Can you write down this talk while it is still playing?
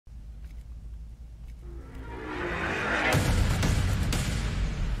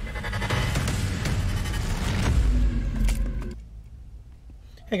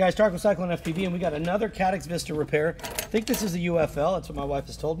Hey guys, Tarek with CycloneFPV, and we got another Caddx Vista repair. I think this is a UFL, that's what my wife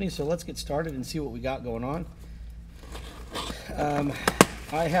has told me, so let's get started and see what we got going on.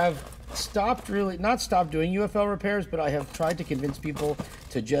 I have not stopped doing UFL repairs, but I have tried to convince people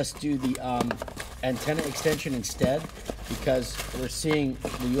to just do the antenna extension instead, because we're seeing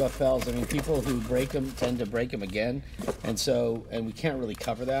the UFLs, I mean, people who break them tend to break them again, and we can't really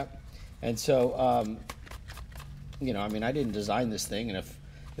cover that. And so, you know, I mean, I didn't design this thing, and if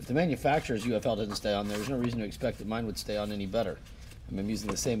the manufacturer's UFL doesn't stay on, there's no reason to expect that mine would stay on any better. I mean, I'm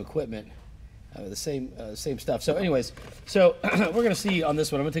using the same equipment, the same stuff. So anyways, we're going to see on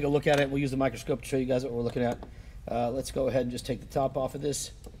this one. I'm going to take a look at it. We'll use the microscope to show you guys what we're looking at. Let's go ahead and just take the top off of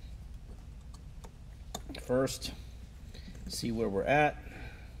this first, see where we're at.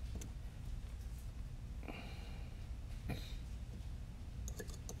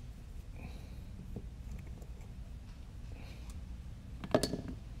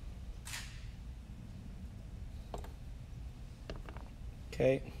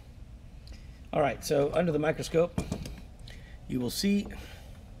 Okay. All right, so under the microscope, you will see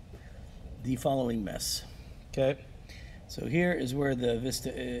the following mess. Okay, so here is where the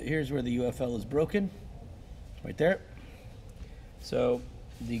here's where the UFL is broken, right there. So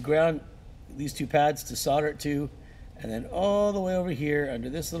the ground, these two pads to solder it to, and then all the way over here under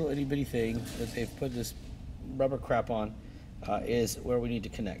this little itty bitty thing that they've put this rubber crap on is where we need to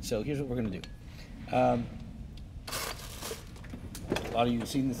connect. So here's what we're going to do. A lot of you have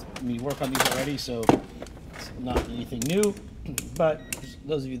seen me work on these already, so it's not anything new, but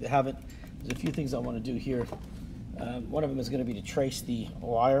those of you that haven't, there's a few things I want to do here. One of them is going to be to trace the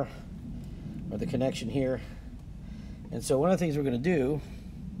wire or the connection here. And so one of the things we're going to do,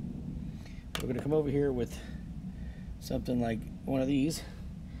 we're going to come over here with something like one of these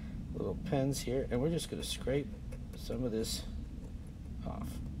little pens here, and we're just going to scrape some of this off,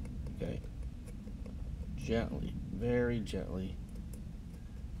 okay? Gently, very gently,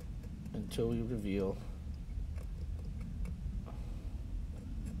 until we reveal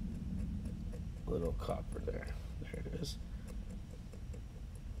a little copper there. There it is.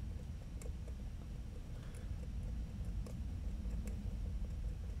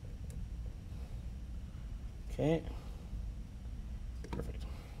 Okay. Perfect. So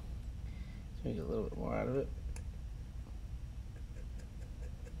we get a little bit more out of it.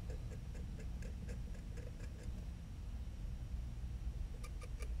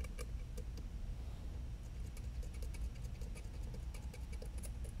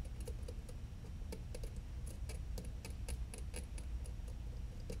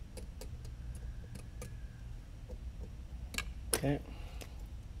 Okay.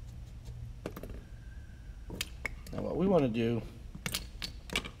 Now what we want to do,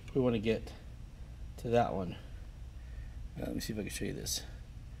 we want to get to that one. Let me see if I can show you this.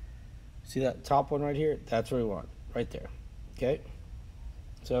 See that top one right here? That's where we want, right there. Okay.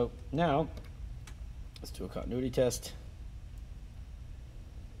 So now let's do a continuity test.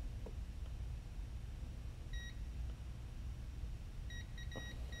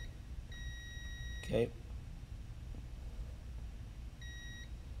 Okay.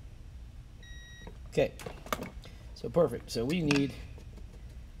 Okay, so perfect. So we need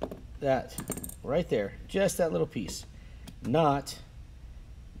that right there, just that little piece, not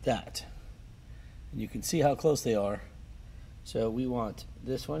that. And you can see how close they are. So we want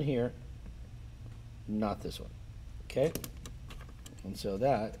this one here, not this one. Okay, and so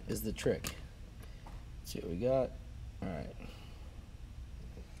that is the trick. Let's see what we got. All right.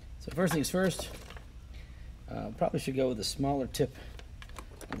 So first things first, probably should go with a smaller tip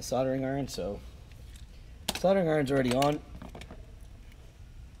on the soldering iron. So soldering iron's already on,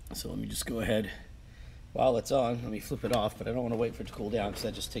 so let me just go ahead. While it's on, let me flip it off, but I don't want to wait for it to cool down because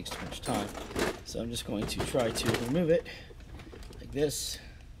that just takes too much time. So I'm just going to try to remove it like this.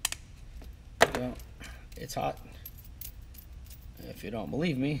 Well, it's hot. If you don't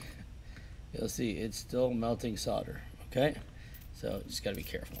believe me, you'll see it's still melting solder. Okay, so just got to be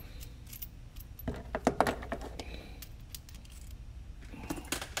careful.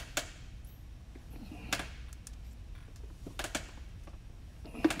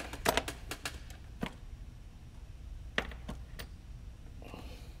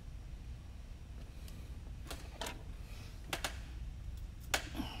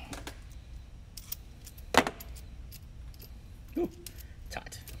 Ooh, it's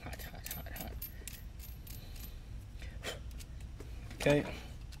hot, hot, hot, hot, hot. Okay.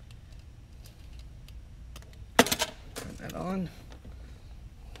 Turn that on.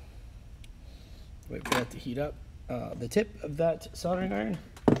 Wait for that to heat up. The tip of that soldering iron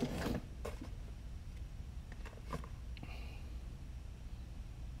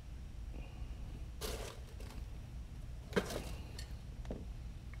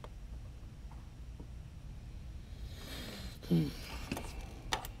Tip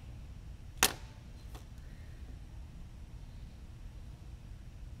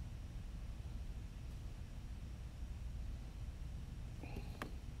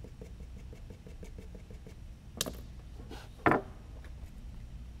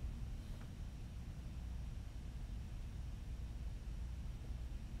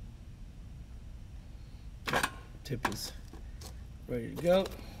is ready to go.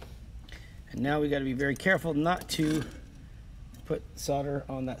 And now we got to be very careful not to put solder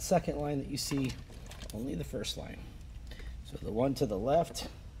on that second line that you see, only the first line. So the one to the left,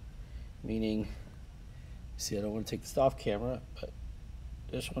 meaning, see, I don't want to take this off camera, but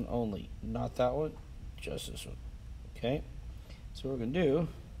this one only, not that one, just this one. Okay, so what we're going to do,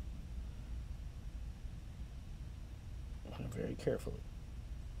 very carefully.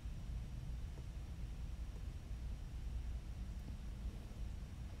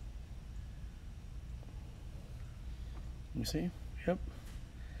 You see? Yep.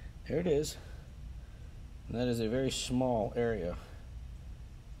 There it is. And that is a very small area.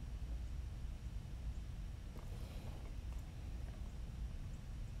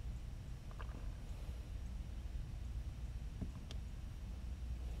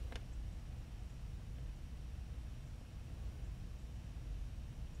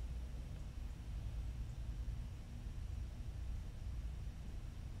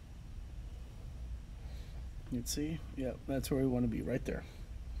 You can see, yep, that's where we want to be, right there.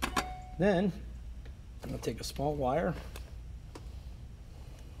 Then, I'm going to take a small wire.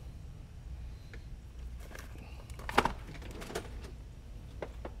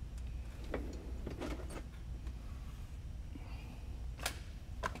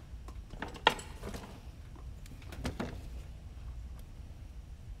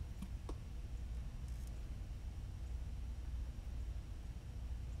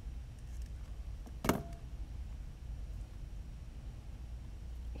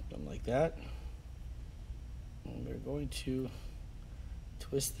 Like that, and we're going to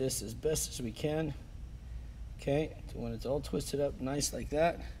twist this as best as we can. Okay, so when it's all twisted up nice like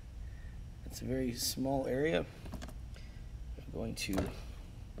that, it's a very small area. I'm going to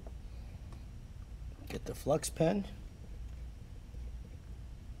get the flux pen,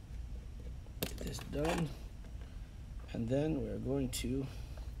 get this done, and then we're going to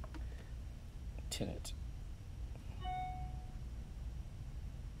tin it.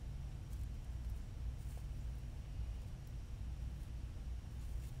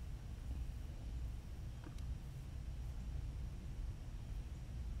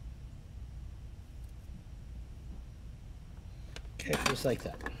 Okay, just like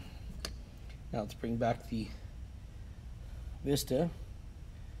that. Now let's bring back the Vista,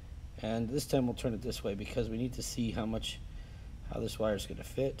 and this time we'll turn it this way because we need to see how this wire is going to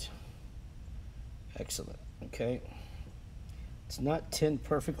fit. Excellent. Okay, it's not tinned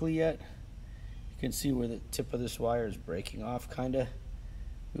perfectly yet. You can see where the tip of this wire is breaking off, kind of.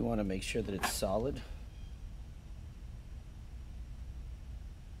 We want to make sure that it's solid.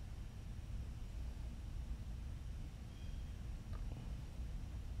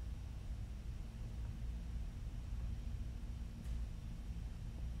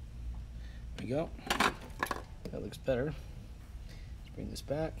 There we go. That looks better. Let's bring this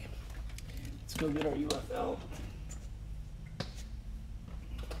back. Let's go get our UFL.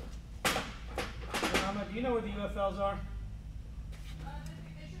 Mama, do you know where the UFLs are?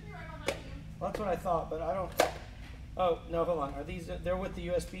 They should be right on that. Well, that's what I thought, but I don't. Oh, no, hold on. Are these, they're with the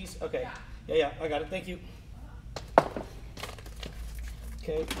USBs? Okay. Yeah, I got it. Thank you.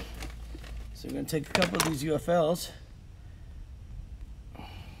 Okay. So we're going to take a couple of these UFLs.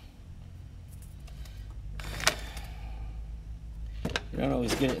 You don't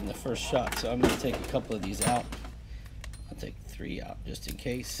always get it in the first shot, so I'm going to take a couple of these out. I'll take 3 out just in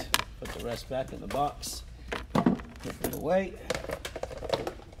case. Put the rest back in the box. Put it away.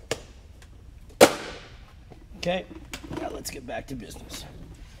 Okay, now let's get back to business.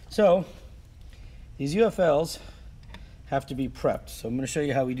 So, these UFLs have to be prepped. So I'm going to show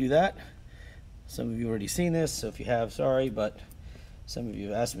you how we do that. Some of you have already seen this, so if you have, sorry, but some of you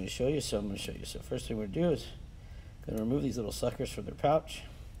have asked me to show you, so I'm going to show you. So first thing we're going to do is going to remove these little suckers from their pouch,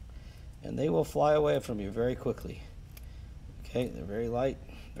 and they will fly away from you very quickly. Okay, they're very light,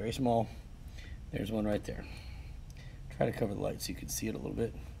 very small. There's one right there. Try to cover the light so you can see it a little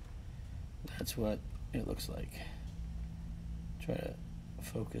bit. That's what it looks like. Try to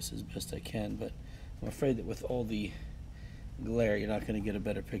focus as best I can, but I'm afraid that with all the glare, you're not going to get a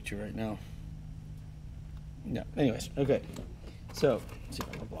better picture right now. No, anyways, okay. So, let's see if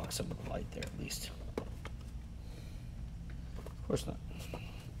I can block some of the light there at least. Of course not.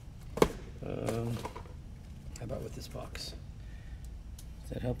 How about with this box?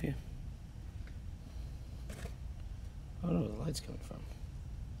 Does that help you? I don't know where the light's coming from.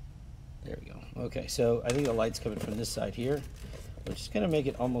 There we go. Okay, so I think the light's coming from this side here, which is going to make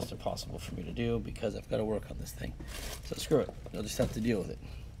it almost impossible for me to do because I've got to work on this thing. So screw it. You'll just have to deal with it.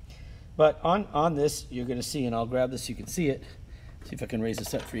 But on this, you're going to see, and I'll grab this so you can see it. See if I can raise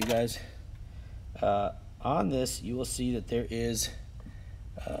this up for you guys. On this, you will see that there is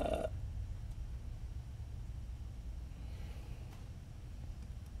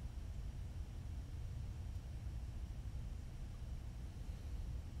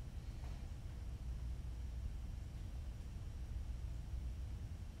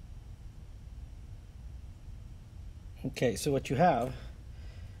okay, so what you have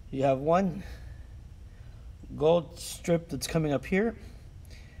one gold strip that's coming up here.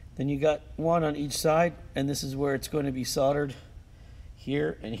 Then you got one on each side, and this is where it's going to be soldered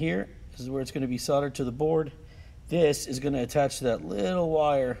here and here. This is where it's going to be soldered to the board. This is going to attach to that little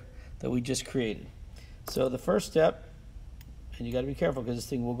wire that we just created. So the first step, and you got to be careful because this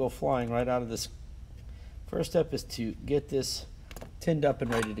thing will go flying right out of this. First step is to get this tinned up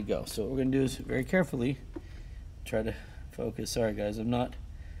and ready to go. So what we're going to do is very carefully try to focus. Sorry guys, I'm not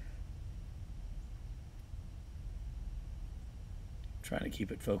trying to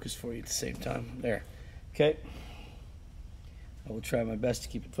keep it focused for you at the same time. There. Okay. I will try my best to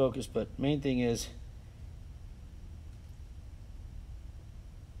keep it focused, but main thing is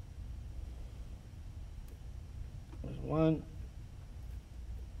there's one.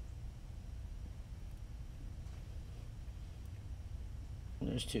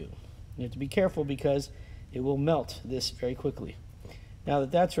 And there's two. You have to be careful because it will melt this very quickly. Now that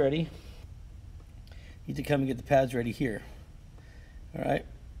that's ready, you need to come and get the pads ready here. All right,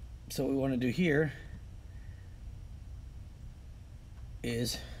 so what we want to do here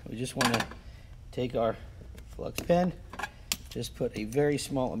is we just want to take our flux pen, just put a very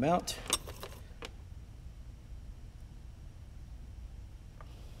small amount.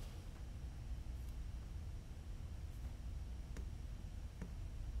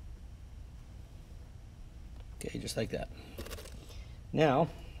 Okay, just like that. Now, I'm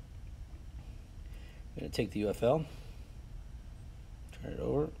going to take the UFL, turn it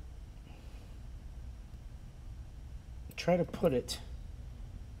over, try to put it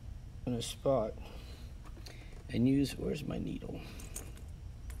in a spot and use, where's my needle?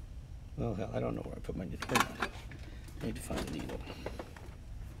 Well, hell, I don't know where I put my needle. I need to find the needle.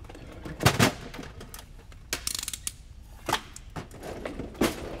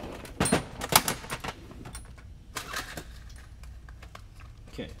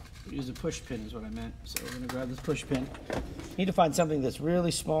 Okay, use a push pin is what I meant. So we're going to grab this push pin. Need to find something that's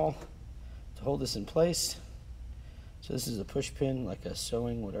really small to hold this in place. So this is a push pin, like a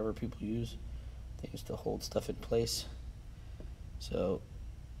sewing, whatever people use, things to hold stuff in place. So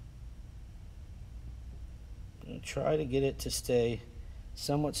I'm going to try to get it to stay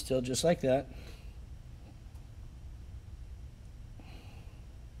somewhat still, just like that.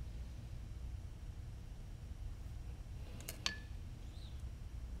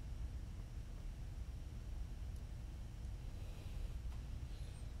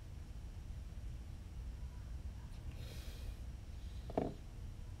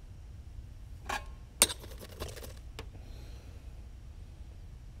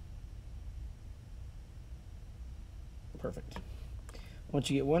 Perfect.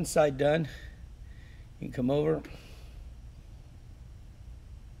 Once you get one side done, you can come over,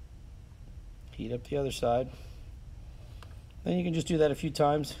 heat up the other side. Then you can just do that a few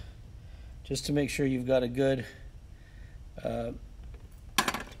times just to make sure you've got a good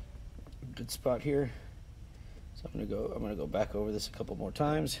spot here. So I'm gonna go back over this a couple more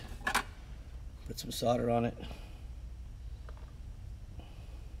times, put some solder on it.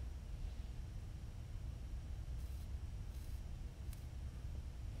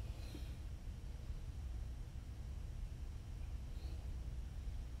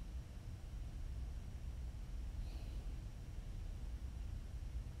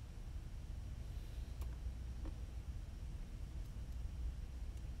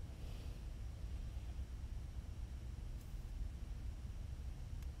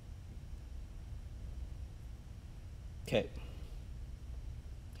 Okay,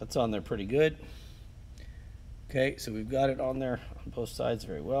 that's on there pretty good. Okay, so we've got it on there on both sides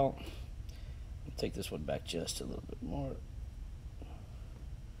very well. I'll take this one back just a little bit more.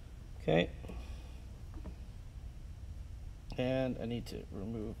 Okay, and I need to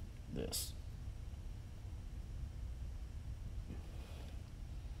remove this.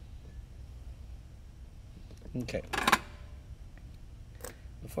 Okay,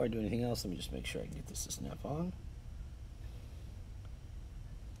 before I do anything else, let me just make sure I can get this to snap on.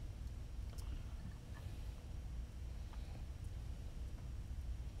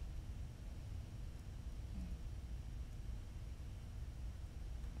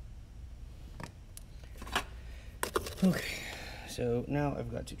 Okay, so now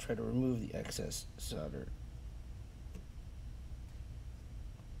I've got to try to remove the excess solder.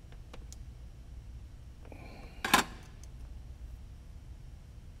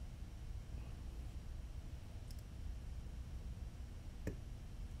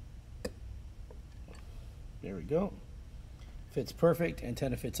 There we go. Fits perfect.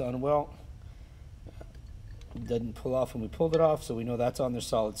 Antenna fits on well. Doesn't pull off when we pulled it off, so we know that's on there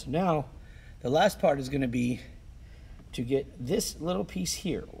solid. So now the last part is going to be to get this little piece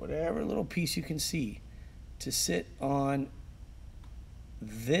here, whatever little piece you can see, to sit on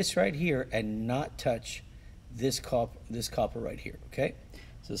this right here and not touch this copper right here, okay?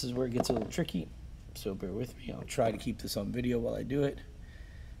 So this is where it gets a little tricky, so bear with me. I'll try to keep this on video while I do it,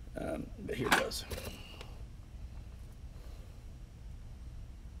 but here it goes.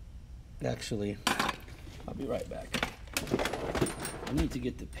 Actually, I'll be right back. I need to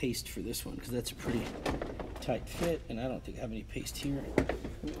get the paste for this one because that's a pretty tight fit, and I don't think I have any paste here.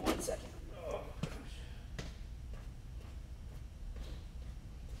 Give me 1 second. Oh, gosh.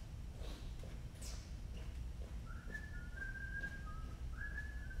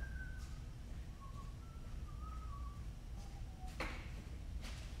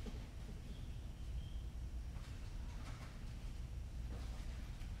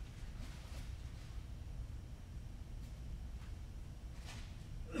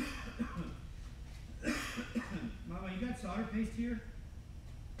 Mama, you got solder paste here?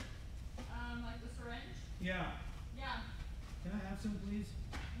 Like the syringe? Yeah. Yeah. Can I have some, please?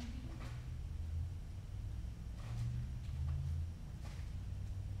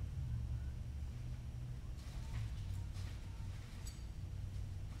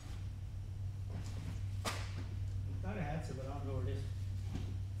 I thought I had some, but I don't know where it is.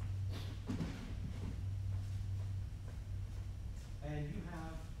 And you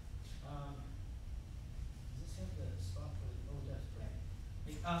have, does this have the spot for the, oh, it does, right.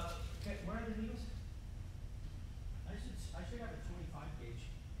 Hey, okay, where are the needles? I should have a 25 gauge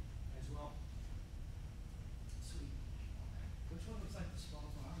as well. Sweet. Which one looks like the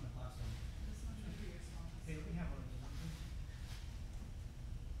smallest one? I don't know the last one. This one should be your smallest. Okay, let me have one of those.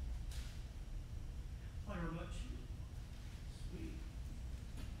 Thank you very much. Sweet.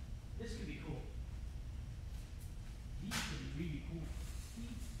 This could be cool. These could be really cool.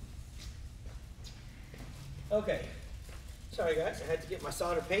 Okay. Sorry guys, I had to get my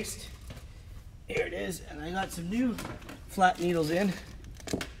solder paste. Here it is, and I got some new flat needles in.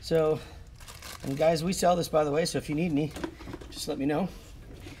 So, and guys, we sell this by the way, so if you need any, just let me know.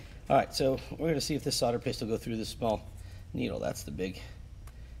 All right, so we're gonna see if this solder paste will go through this small needle. That's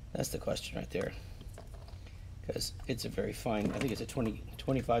the question right there. Because it's a very fine, I think it's a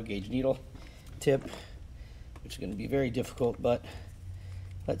 25 gauge needle tip, which is gonna be very difficult, but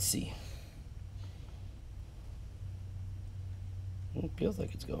let's see. It feels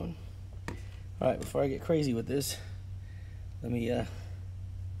like it's going. All right, before I get crazy with this, let me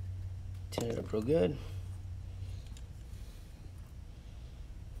tin it up real good.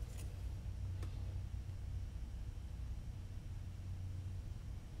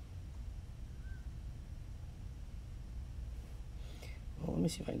 Well, let me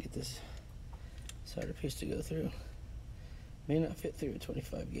see if I can get this solder paste to go through. May not fit through a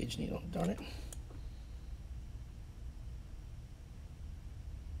 25 gauge needle, darn it.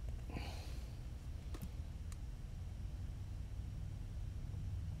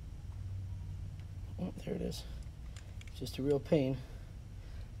 Oh, there it is. It's just a real pain.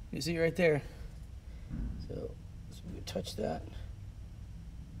 You see right there. So we can touch that.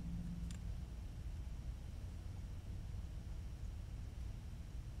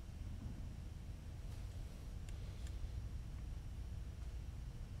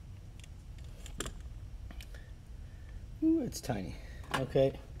 Ooh, it's tiny.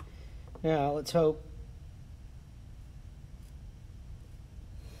 Okay. Now let's hope.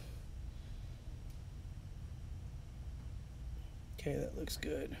 Okay, that looks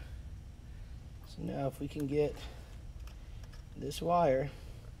good. So now if we can get this wire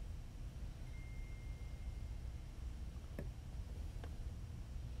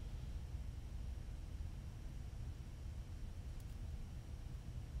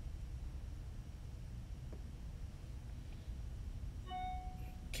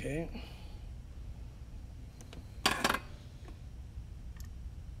okay.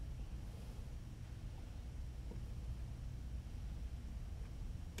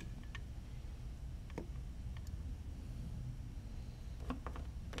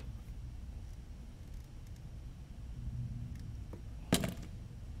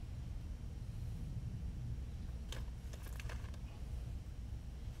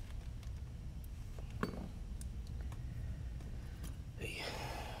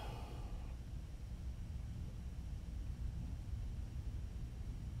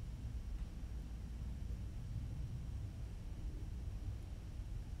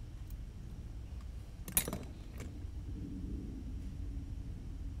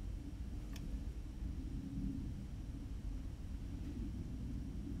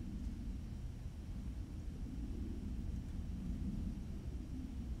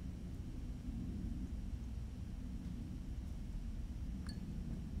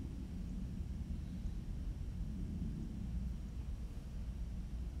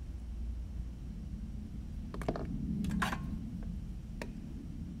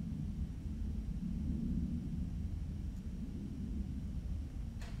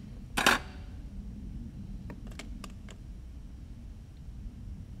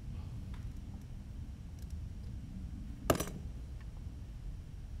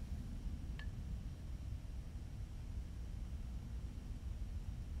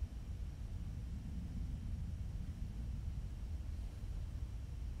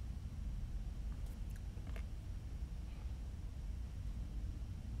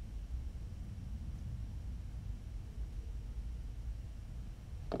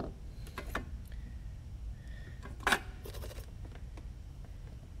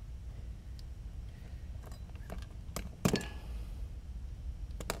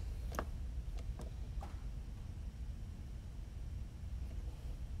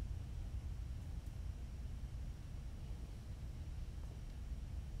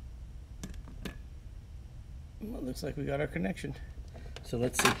 Well, it looks like we got our connection. So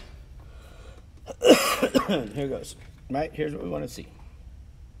let's see. Here goes. Right, here's what we want to see.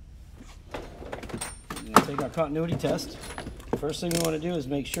 We're going to take our continuity test. First thing we want to do is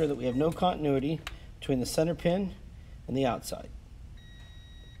make sure that we have no continuity between the center pin and the outside.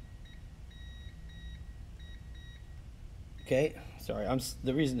 Okay, sorry,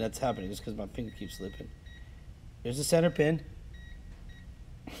 the reason that's happening is because my finger keeps slipping. Here's the center pin.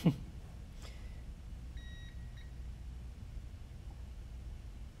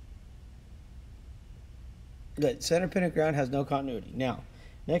 Good, center pin and ground has no continuity. Now,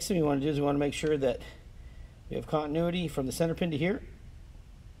 next thing we want to do is we want to make sure that we have continuity from the center pin to here.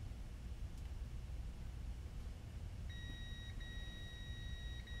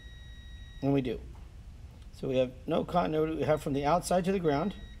 And we do. So we have no continuity. We have from the outside to the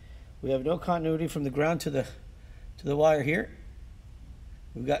ground. We have no continuity from the ground to the wire here.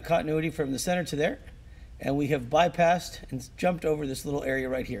 We've got continuity from the center to there. And we have bypassed and jumped over this little area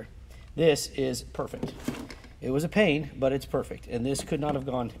right here. This is perfect. It was a pain, but it's perfect. And this could not have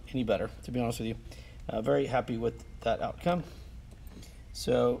gone any better, to be honest with you. Very happy with that outcome.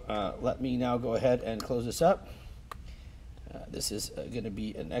 So let me now go ahead and close this up. This is going to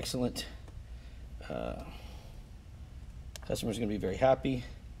be an excellent... customer's going to be very happy.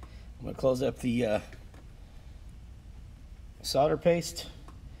 I'm going to close up the solder paste.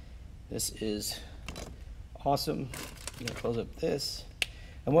 This is awesome. I'm going to close up this.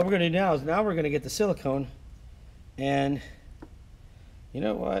 And what we're going to do now is we're going to get the silicone. And you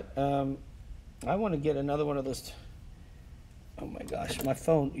know what? I want to get another one of those. Oh my gosh, my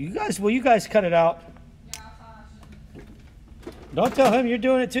phone. Will you guys cut it out? Yeah, Don't tell him you're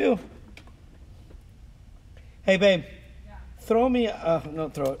doing it too. Hey, babe. yeah. Throw me, no,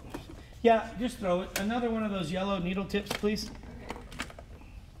 throw it. Yeah, just throw it. Another one of those yellow needle tips, please.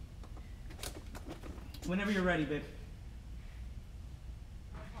 Whenever you're ready, babe.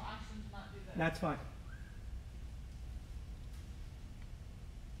 I'll ask them to not do that. That's fine.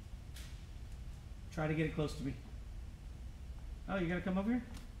 Try to get it close to me. Oh, you gotta come over here?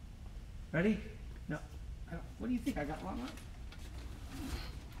 Ready? No. What do you think? I got one?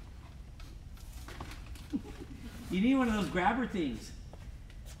 You need one of those grabber things.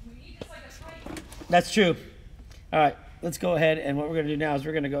 We need just like a tight. That's true. All right, let's go ahead, and what we're going to do now is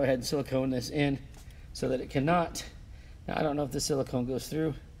we're going to go ahead and silicone this in so that it cannot. Now, I don't know if the silicone goes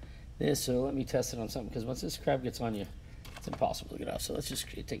through this, so let me test it on something, because once this crap gets on you, it's impossible to get off. So let's just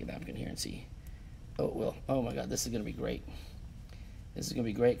take a napkin here and see. Oh, it will. Oh my God, this is going to be great. This is going to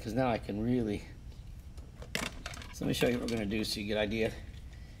be great, because now I can really. So let me show you what we're going to do so you get an idea.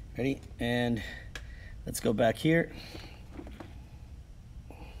 Ready? And let's go back here.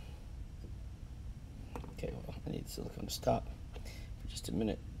 Okay, well, I need silicone to stop for just a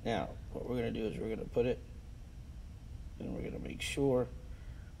minute. Now, what we're going to do is we're going to put it, and we're going to make sure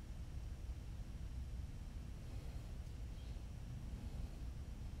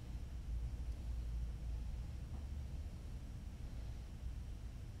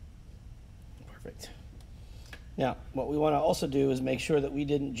perfect. Now, what we want to also do is make sure that we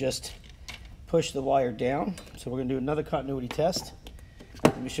didn't just push the wire down. So we're going to do another continuity test.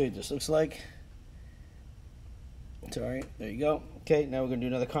 Let me show you what this looks like. Sorry, there you go. Okay, now we're going to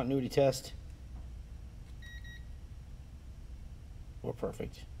do another continuity test. We're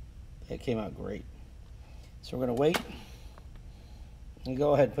perfect. It came out great. So we're going to wait and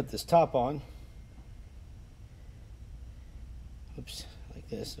go ahead and put this top on. Oops, like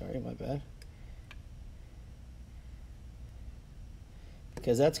this. Sorry, my bad.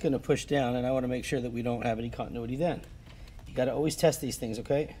 Because that's going to push down, and I want to make sure that we don't have any continuity then. You got to always test these things,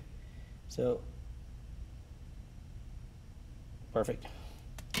 okay? So, perfect.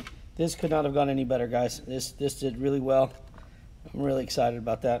 This could not have gone any better, guys. This did really well. I'm really excited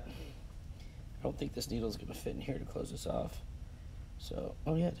about that. I don't think this needle is going to fit in here to close this off. So,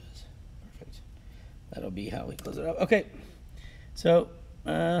 oh yeah, it does. Perfect. That'll be how we close it up. Okay. So,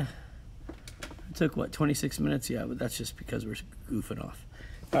 it took what, 26 minutes? Yeah, but that's just because we're goofing off.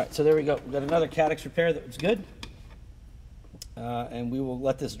 All right, so there we go. We've got another Caddx repair that was good. And we will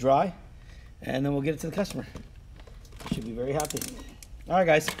let this dry, and then we'll get it to the customer. Should be very happy. All right,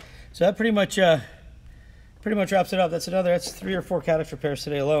 guys. So that pretty much wraps it up. That's 3 or 4 Caddx repairs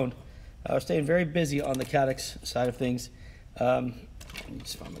today alone. We're staying very busy on the Caddx side of things. Let me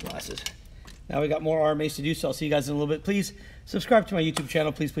just find my glasses. Now we got more RMAs to do, so I'll see you guys in a little bit. Please subscribe to my YouTube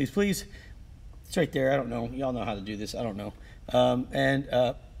channel, please, please, please. It's right there. I don't know. Y'all know how to do this. I don't know.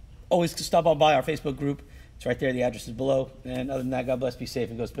 Always stop on by our Facebook group. It's right there. The address is below. And other than that, God bless. Be safe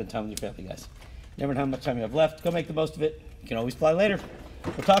and go spend time with your family, guys. You never know how much time you have left. Go make the most of it. You can always fly later.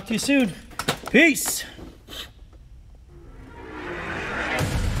 We'll talk to you soon. Peace.